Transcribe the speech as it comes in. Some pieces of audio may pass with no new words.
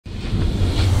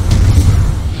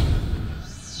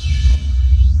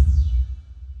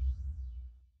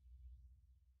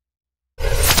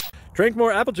Drink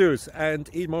more apple juice and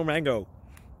eat more mango.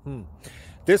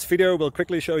 This video will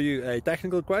quickly show you a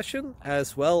technical question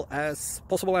as well as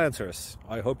possible answers.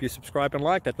 I hope you subscribe and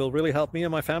like, that will really help me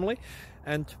and my family.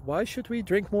 And why should we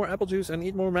drink more apple juice and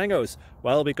eat more mangoes?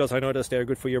 Well, because I noticed they're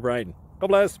good for your brain. God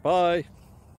bless, bye!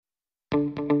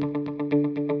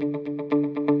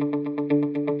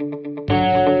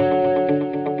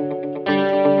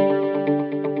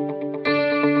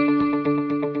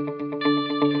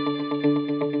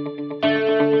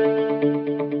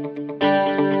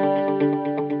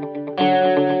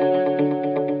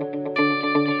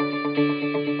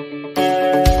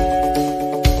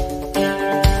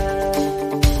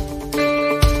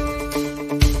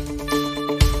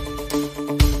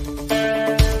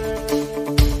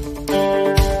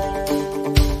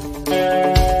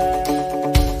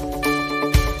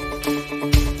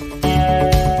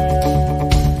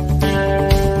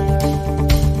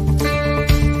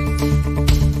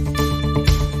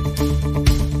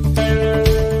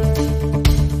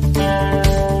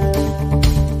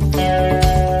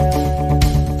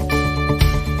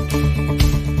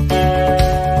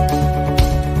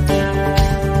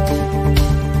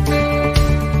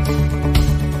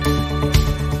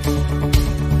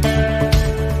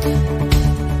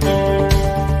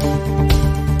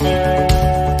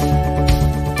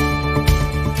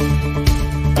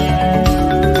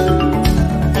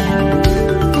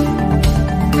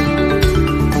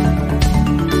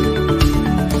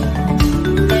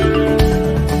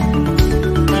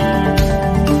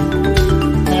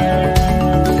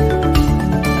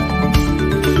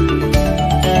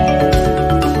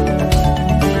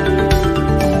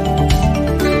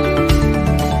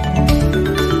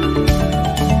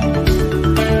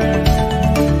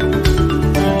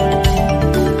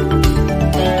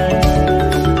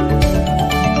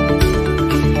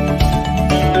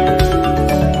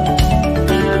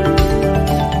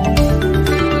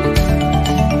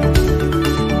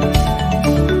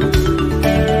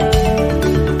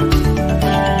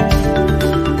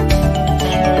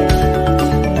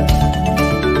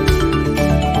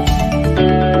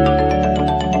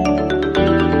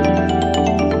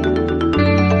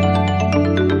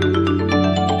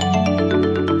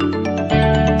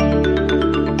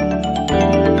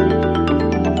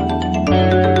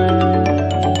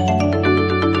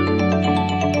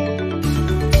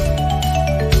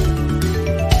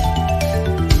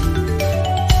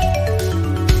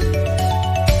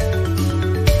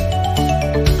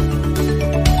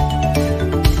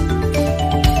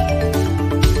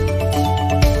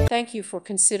 Thank you for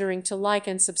considering to like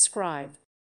and subscribe.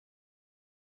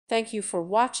 Thank you for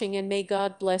watching, and may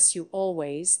God bless you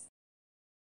always.